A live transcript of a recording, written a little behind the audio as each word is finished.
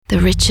the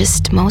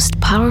richest, most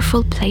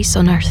powerful place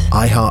on earth.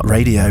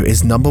 iHeartRadio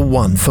is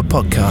 #1 for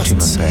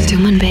podcasts.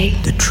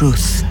 Tumanbay. The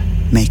truth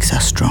makes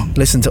us strong.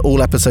 Listen to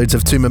all episodes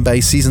of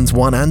Tumanbay Seasons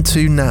 1 and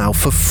 2 now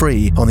for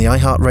free on the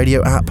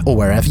iHeartRadio app or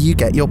wherever you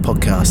get your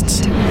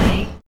podcasts.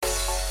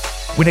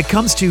 When it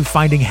comes to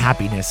finding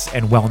happiness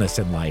and wellness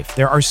in life,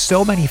 there are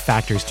so many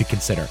factors to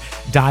consider.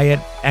 Diet,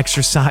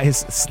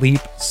 exercise, sleep,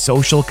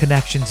 social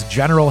connections,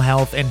 general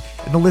health, and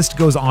the list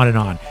goes on and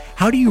on.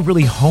 How do you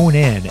really hone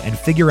in and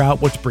figure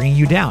out what's bringing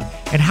you down?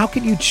 And how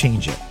can you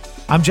change it?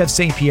 I'm Jeff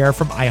St. Pierre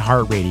from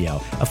iHeartRadio.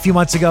 A few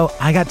months ago,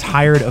 I got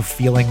tired of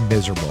feeling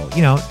miserable.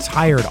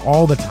 Tired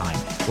all the time,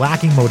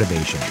 lacking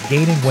motivation,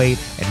 gaining weight,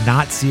 and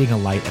not seeing a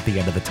light at the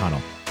end of the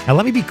tunnel. Now,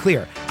 let me be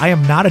clear. I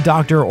am not a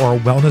doctor or a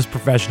wellness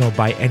professional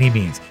by any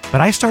means, but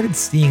I started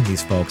seeing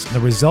these folks, and the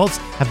results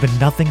have been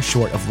nothing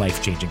short of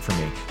life-changing for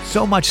me.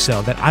 So much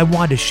so that I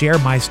wanted to share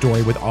my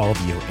story with all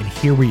of you, and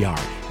here we are.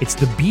 It's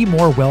the Be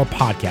More Well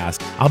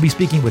podcast. I'll be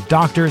speaking with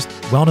doctors,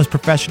 wellness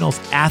professionals,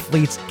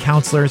 athletes,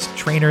 counselors,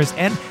 trainers,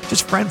 and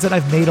just friends that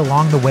I've made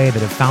along the way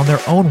that have found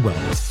their own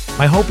wellness.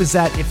 My hope is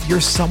that if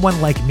you're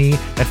someone like me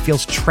that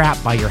feels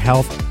trapped by your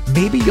health,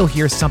 maybe you'll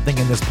hear something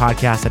in this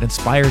podcast that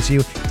inspires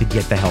you to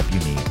get the help you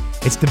need.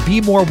 It's the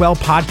Be More Well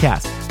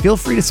podcast. Feel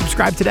free to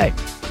subscribe today.